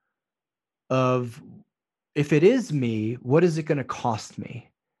fear of, if it is me, what is it going to cost me?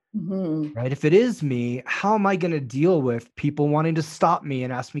 Mm-hmm. Right? If it is me, how am I going to deal with people wanting to stop me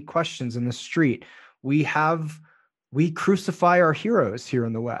and ask me questions in the street? We crucify our heroes here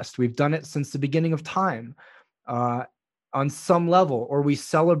in the West. We've done it since the beginning of time, on some level, or we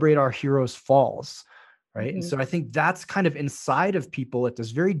celebrate our heroes' falls. Right. Mm-hmm. And so I think that's kind of inside of people at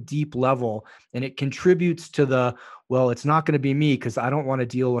this very deep level. And it contributes to well, it's not going to be me because I don't want to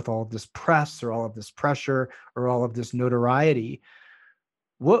deal with all of this press or all of this pressure or all of this notoriety.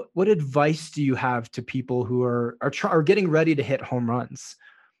 What advice do you have to people who are getting ready to hit home runs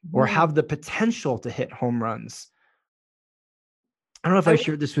or have the potential to hit home runs? I don't know if I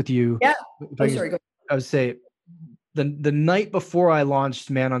shared this with you. Yeah. I would say the night before I launched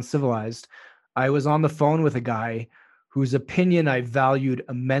Man Uncivilized, I was on the phone with a guy whose opinion I valued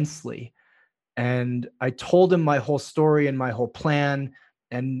immensely. And I told him my whole story and my whole plan,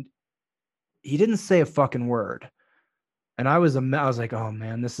 and he didn't say a fucking word. And I was like, oh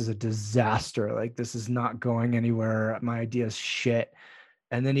man, this is a disaster. Like, this is not going anywhere. My idea is shit.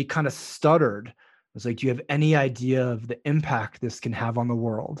 And then he kind of stuttered. I was like, do you have any idea of the impact this can have on the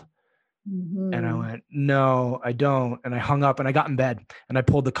world? Mm-hmm. And I went, no, I don't. And I hung up and I got in bed and I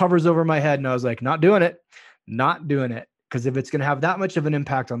pulled the covers over my head and I was like, not doing it. Because if it's going to have that much of an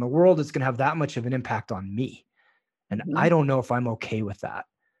impact on the world, it's going to have that much of an impact on me. And I don't know if I'm okay with that.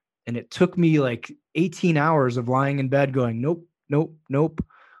 And it took me like 18 hours of lying in bed going, nope, nope, nope,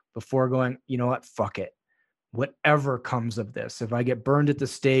 before going, you know what, fuck it. Whatever comes of this, if I get burned at the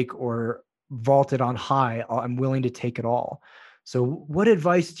stake or vaulted on high, I'm willing to take it all. So what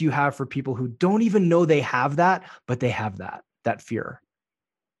advice do you have for people who don't even know they have that, but they have that fear?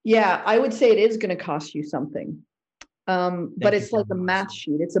 Yeah, I would say it is going to cost you something. But it's like a math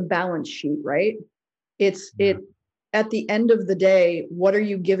sheet. It's a balance sheet, right? At the end of the day, what are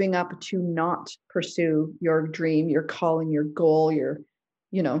you giving up to not pursue your dream, your calling, your goal,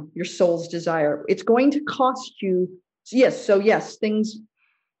 your soul's desire? It's going to cost you. Yes. So yes, things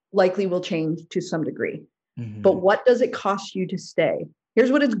likely will change to some degree, but what does it cost you to stay?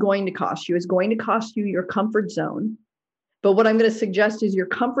 Here's what it's going to cost you. It's going to cost you your comfort zone. But what I'm going to suggest is your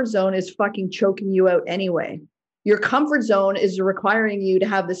comfort zone is fucking choking you out anyway. Your comfort zone is requiring you to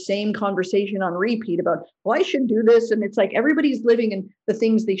have the same conversation on repeat about, well, I should do this. And it's like everybody's living in the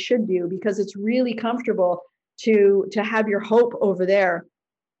things they should do because it's really comfortable to have your hope over there.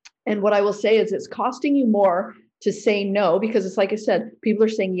 And what I will say is it's costing you more to say no, because it's like I said, people are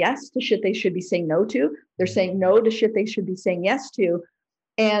saying yes to shit they should be saying no to. They're saying no to shit they should be saying yes to.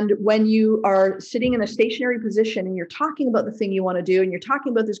 And when you are sitting in a stationary position and you're talking about the thing you want to do and you're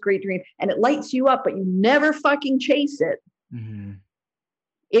talking about this great dream and it lights you up, but you never fucking chase it,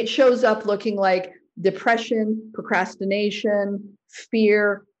 it shows up looking like depression, procrastination,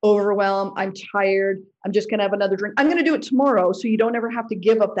 fear, overwhelm. I'm tired. I'm just going to have another drink. I'm going to do it tomorrow. So you don't ever have to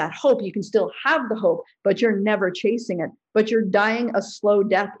give up that hope. You can still have the hope, but you're never chasing it. But you're dying a slow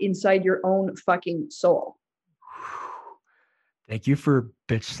death inside your own fucking soul. Thank you for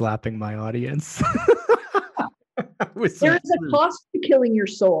bitch slapping my audience. There is a cost to killing your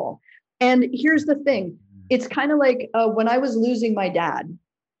soul. And here's the thing. It's kind of like when I was losing my dad,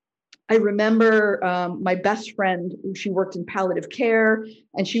 I remember my best friend, she worked in palliative care,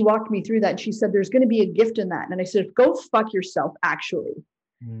 and she walked me through that. And she said, there's going to be a gift in that. And I said, go fuck yourself, actually.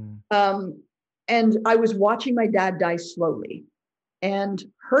 And I was watching my dad die slowly. And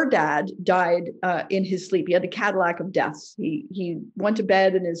her dad died in his sleep. He had the Cadillac of deaths. He went to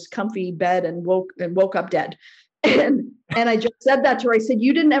bed in his comfy bed and woke up dead. And I just said that to her. I said,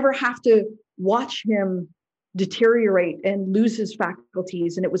 you didn't ever have to watch him deteriorate and lose his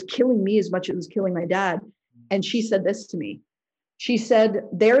faculties. And it was killing me as much as it was killing my dad. And she said this to me. She said,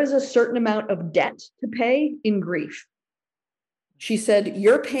 there is a certain amount of debt to pay in grief. She said,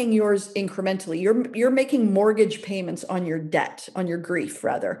 you're paying yours incrementally. You're making mortgage payments on your debt, on your grief,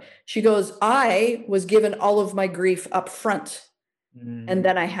 rather. She goes, I was given all of my grief up front. And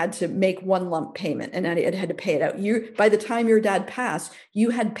then I had to make one lump payment and I had to pay it out. By the time your dad passed, you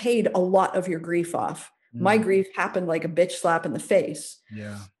had paid a lot of your grief off. My grief happened like a bitch slap in the face.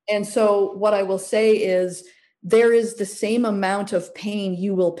 Yeah. And so what I will say is there is the same amount of pain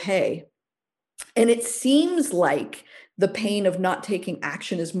you will pay. And it seems like the pain of not taking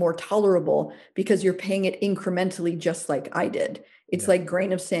action is more tolerable because you're paying it incrementally, just like I did. It's like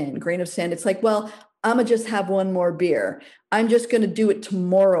grain of sand. It's like, well, I'm going to just have one more beer. I'm just going to do it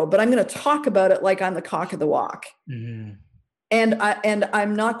tomorrow, but I'm going to talk about it like I'm the cock of the walk. Mm-hmm. And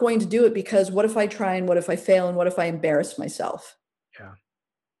I'm not going to do it because what if I try and what if I fail and what if I embarrass myself? Yeah.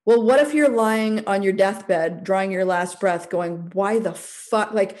 Well, what if you're lying on your deathbed, drawing your last breath, going, why the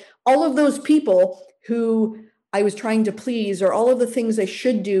fuck? Like all of those people who I was trying to please, or all of the things I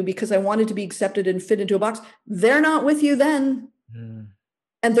should do because I wanted to be accepted and fit into a box, they're not with you then. Mm-hmm.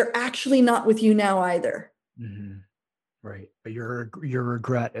 And they're actually not with you now either. Mm-hmm. Right. But your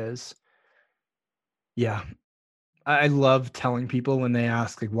regret is, yeah. I love telling people when they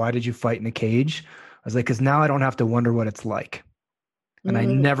ask, like, why did you fight in a cage? I was like, because now I don't have to wonder what it's like. And I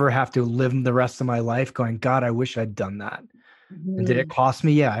never have to live the rest of my life going, God, I wish I'd done that. Mm-hmm. And did it cost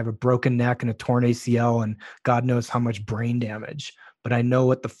me? Yeah, I have a broken neck and a torn ACL and God knows how much brain damage, but I know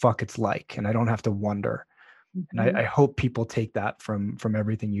what the fuck it's like and I don't have to wonder. Mm-hmm. And I hope people take that from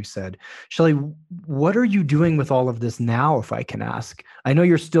everything you said. Shelli, what are you doing with all of this now, if I can ask? I know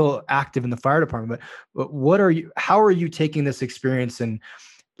you're still active in the fire department, but how are you taking this experience and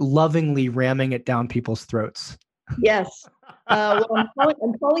lovingly ramming it down people's throats? Yes. Well,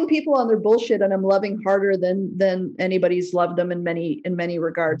 I'm calling people on their bullshit, and I'm loving harder than anybody's loved them in many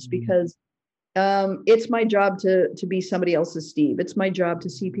regards, because it's my job to be somebody else's Steve. It's my job to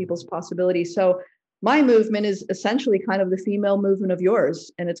see people's possibilities. So my movement is essentially kind of the female movement of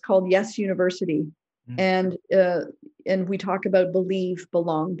yours, and it's called Yes University. And we talk about believe,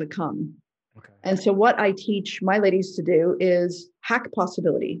 belong, become. Okay. And so what I teach my ladies to do is hack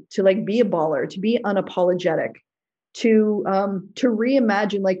possibility, to like be a baller, to be unapologetic, to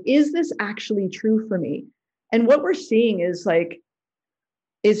reimagine, like, is this actually true for me? And what we're seeing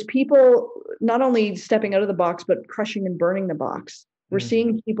is people not only stepping out of the box, but crushing and burning the box. We're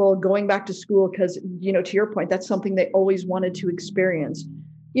seeing people going back to school because, to your point, that's something they always wanted to experience.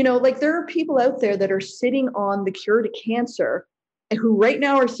 Like there are people out there that are sitting on the cure to cancer and who right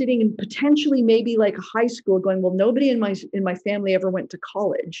now are sitting in potentially maybe like a high school going, well, nobody in my family ever went to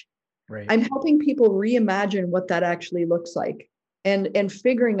college. Right. I'm helping people reimagine what that actually looks like and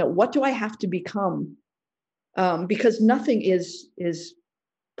figuring out, what do I have to become? Because nothing is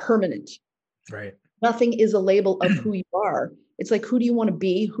permanent. Right. Nothing is a label of who you are. It's like, who do you want to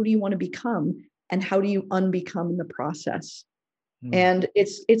be? Who do you want to become? And how do you unbecome in the process? And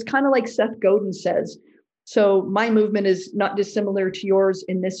it's kind of like Seth Godin says. So my movement is not dissimilar to yours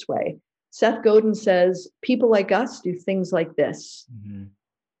in this way. Seth Godin says, people like us do things like this. Mm-hmm.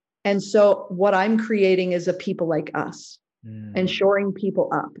 And so what I'm creating is a people like us and shoring people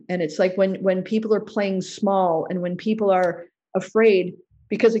up. And it's like when people are playing small and when people are afraid,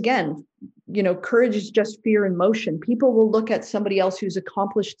 because again, courage is just fear in motion. People will look at somebody else who's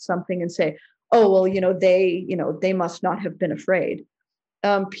accomplished something and say, oh, well, they must not have been afraid.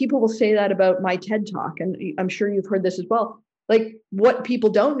 People will say that about my TED Talk. And I'm sure you've heard this as well. Like, what people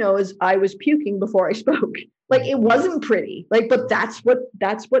don't know is I was puking before I spoke. Like, it wasn't pretty. Like, but that's what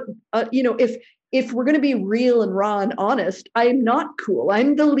if we're going to be real and raw and honest, I'm not cool.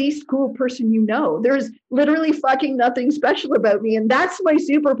 I'm the least cool person you know. There's literally fucking nothing special about me. And that's my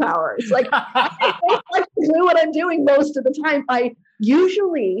superpower. It's like, I don't know what I'm doing most of the time. I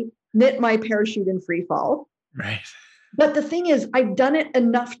usually knit my parachute in free fall. Right. But the thing is, I've done it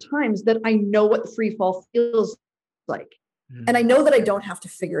enough times that I know what free fall feels like. And I know that I don't have to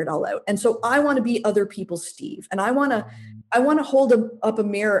figure it all out. And so I want to be other people's Steve. And I want to hold up a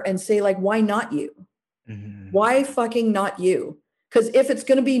mirror and say, like, why not you? Mm-hmm. Why fucking not you? Because if it's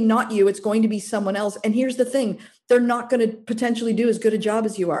going to be not you, it's going to be someone else. And here's the thing. They're not going to potentially do as good a job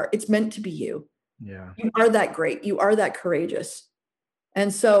as you are. It's meant to be you. Yeah. You are that great. You are that courageous.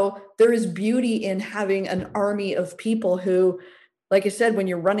 And so there is beauty in having an army of people who, like I said, when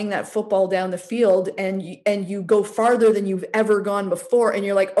you're running that football down the field and you go farther than you've ever gone before and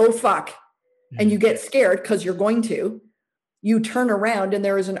you're like, oh, fuck. And you get scared because you're going to, you turn around and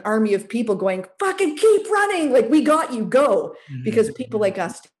there is an army of people going, fucking keep running. Like, we got you, go. Mm-hmm. Because people like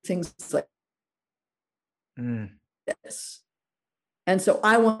us do things like this. And so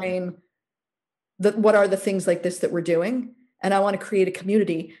I want what are the things like this that we're doing? And I want to create a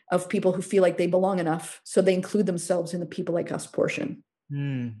community of people who feel like they belong enough, so they include themselves in the people like us portion.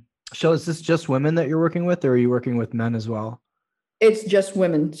 So is this just women that you're working with, or are you working with men as well? It's just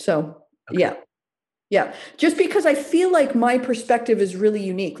women. So okay. Yeah. Just because I feel like my perspective is really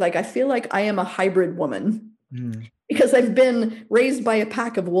unique. Like, I feel like I am a hybrid woman because I've been raised by a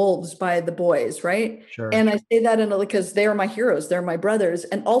pack of wolves by the boys. Right. Sure. And I say that because they're my heroes. They're my brothers.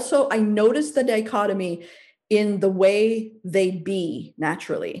 And also I noticed the dichotomy in the way they be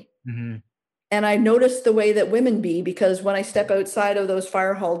naturally. Mm-hmm. And I noticed the way that women be, because when I step outside of those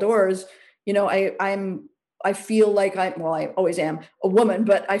fire hall doors, I feel like I always am a woman,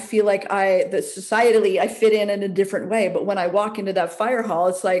 but I feel like societally I fit in a different way. But when I walk into that fire hall,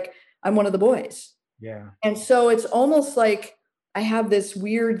 it's like I'm one of the boys. Yeah. And so it's almost like I have this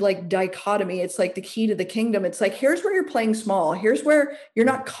weird like dichotomy. It's like the key to the kingdom. It's like, here's where you're playing small. Here's where you're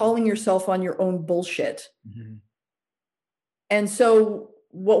not calling yourself on your own bullshit. Mm-hmm. And so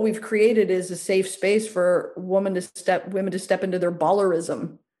what we've created is a safe space for women to step into their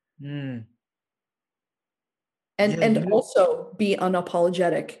ballerism. Mm. And also be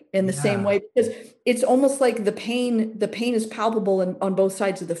unapologetic in the same way, because it's almost like the pain is palpable on both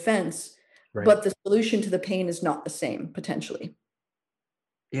sides of the fence, but the solution to the pain is not the same potentially.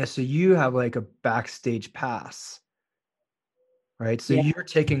 Yeah. So you have like a backstage pass, right? So you're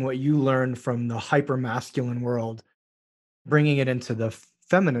taking what you learned from the hyper masculine world, bringing it into the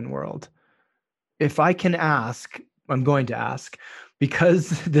feminine world. If I can ask, I'm going to ask, because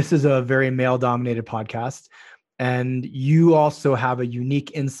this is a very male dominated podcast, and you also have a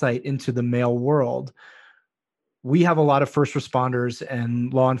unique insight into the male world. We have a lot of first responders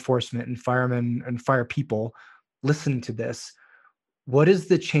and law enforcement and firemen and fire people listening to this. What is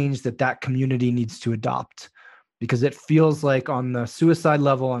the change that community needs to adopt? Because it feels like on the suicide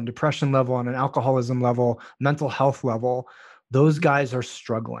level, on depression level, on an alcoholism level, mental health level, those guys are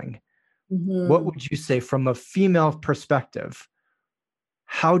struggling. Mm-hmm. What would you say from a female perspective?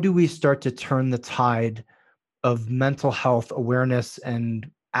 How do we start to turn the tide of mental health awareness and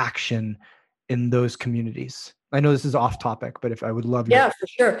action in those communities? I know this is off topic, but if I would love your... Yeah, for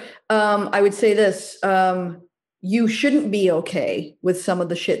sure. I would say this, you shouldn't be okay with some of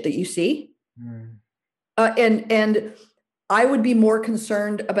the shit that you see. Mm. And I would be more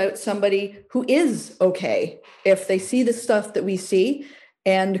concerned about somebody who is okay if they see the stuff that we see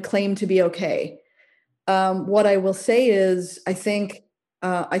and claim to be okay. What I will say is, I think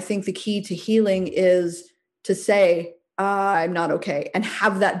the key to healing is to say, I'm not okay, and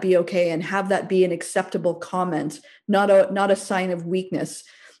have that be okay, and have that be an acceptable comment, not a sign of weakness.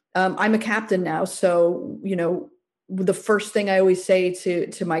 I'm a captain now, so the first thing I always say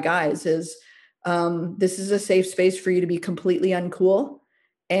to my guys is, this is a safe space for you to be completely uncool.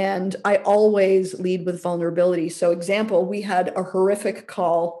 And I always lead with vulnerability. So example, we had a horrific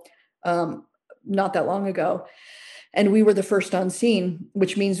call not that long ago, and we were the first on scene,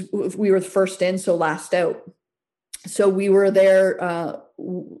 which means we were the first in, so last out. So we were there,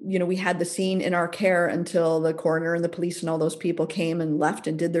 we had the scene in our care until the coroner and the police and all those people came and left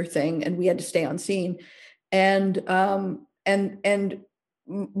and did their thing, and we had to stay on scene. And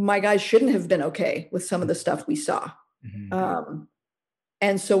my guys shouldn't have been okay with some of the stuff we saw. Mm-hmm.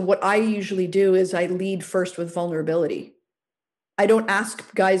 And so what I usually do is I lead first with vulnerability. I don't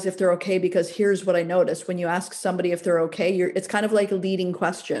ask guys if they're okay, because here's what I noticed. When you ask somebody if they're okay, it's kind of like a leading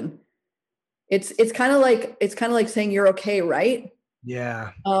question. It's kind of like saying you're okay, right?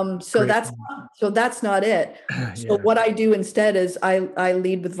 Yeah. So that's not it. So what I do instead is I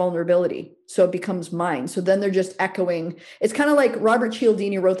lead with vulnerability. So it becomes mine. So then they're just echoing. It's kind of like Robert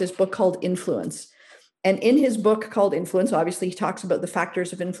Cialdini wrote this book called Influence. And in his book called Influence, obviously he talks about the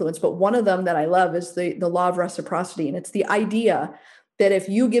factors of influence, but one of them that I love is the law of reciprocity. And it's the idea that if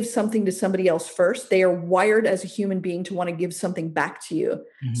you give something to somebody else first, they are wired as a human being to want to give something back to you.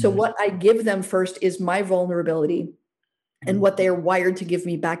 Mm-hmm. So what I give them first is my vulnerability, and what they are wired to give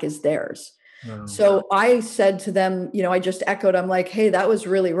me back is theirs. Wow. So I said to them, I just echoed, I'm like, hey, that was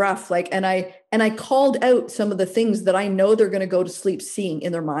really rough. Like, and I called out some of the things that I know they're going to go to sleep seeing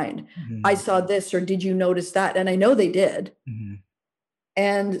in their mind. Mm-hmm. I saw this, or did you notice that? And I know they did. Mm-hmm.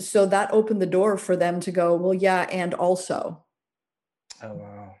 And so that opened the door for them to go, well, yeah. And also, oh,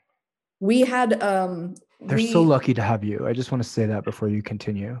 wow. We had, they're so lucky to have you. I just want to say that before you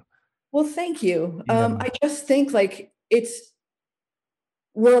continue. Well, thank you. Yeah. I just think like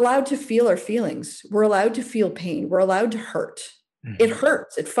we're allowed to feel our feelings. We're allowed to feel pain. We're allowed to hurt. Mm-hmm. It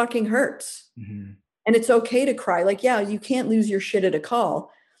hurts. It fucking hurts. Mm-hmm. And it's okay to cry. Like, yeah, you can't lose your shit at a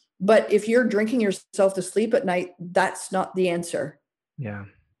call, but if you're drinking yourself to sleep at night, that's not the answer. Yeah.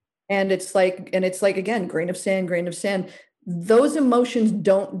 And it's like, again, grain of sand. Those emotions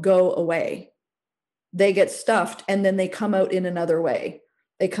don't go away. They get stuffed, and then they come out in another way.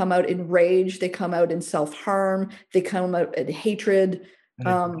 They come out in rage. They come out in self-harm. They come out in hatred.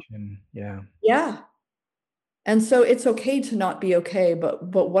 Yeah. And so it's okay to not be okay.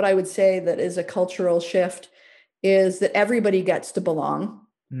 But what I would say that is a cultural shift is that everybody gets to belong,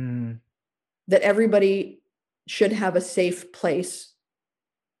 that everybody should have a safe place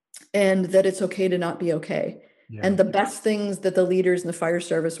and that it's okay to not be okay. Yeah. And the best things that the leaders in the fire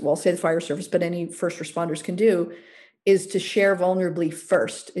service, well, I'll say the fire service, but any first responders can do, is to share vulnerably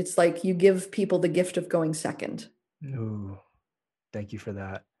first. It's like you give people the gift of going second. Ooh, thank you for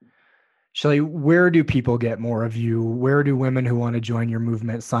that. Shelli, where do people get more of you? Where do women who want to join your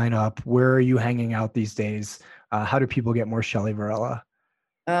movement sign up? Where are you hanging out these days? How do people get more Shelli Varela?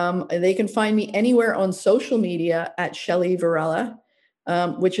 They can find me anywhere on social media at Shelli Varela,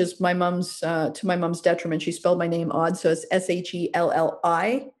 which is my mom's, to my mom's detriment. She spelled my name odd. So it's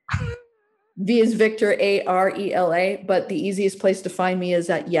Shelli. V is Victor, Arela. But the easiest place to find me is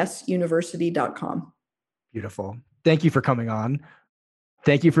at yesuniversity.com. Beautiful. Thank you for coming on.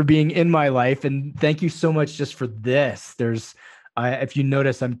 Thank you for being in my life. And thank you so much just for this. There's, if you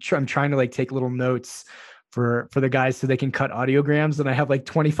notice, I'm trying to like take little notes for the guys so they can cut audiograms. And I have like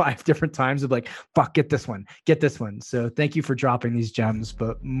 25 different times of like, fuck, get this one. So thank you for dropping these gems.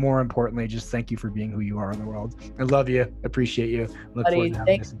 But more importantly, just thank you for being who you are in the world. I love you. Appreciate you. Look forward to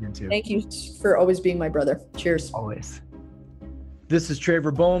having this again too. Thank you for always being my brother. Cheers. Always. This is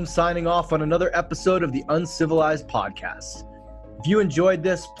Trevor Boehm signing off on another episode of the Uncivilized Podcast. If you enjoyed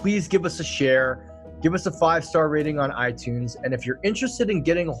this, please give us a share, give us a 5-star rating on iTunes. And if you're interested in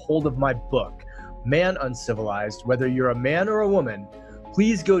getting a hold of my book, Man Uncivilized, whether you're a man or a woman,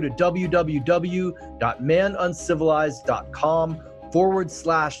 please go to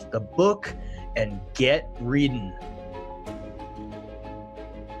www.manuncivilized.com/the book and get reading.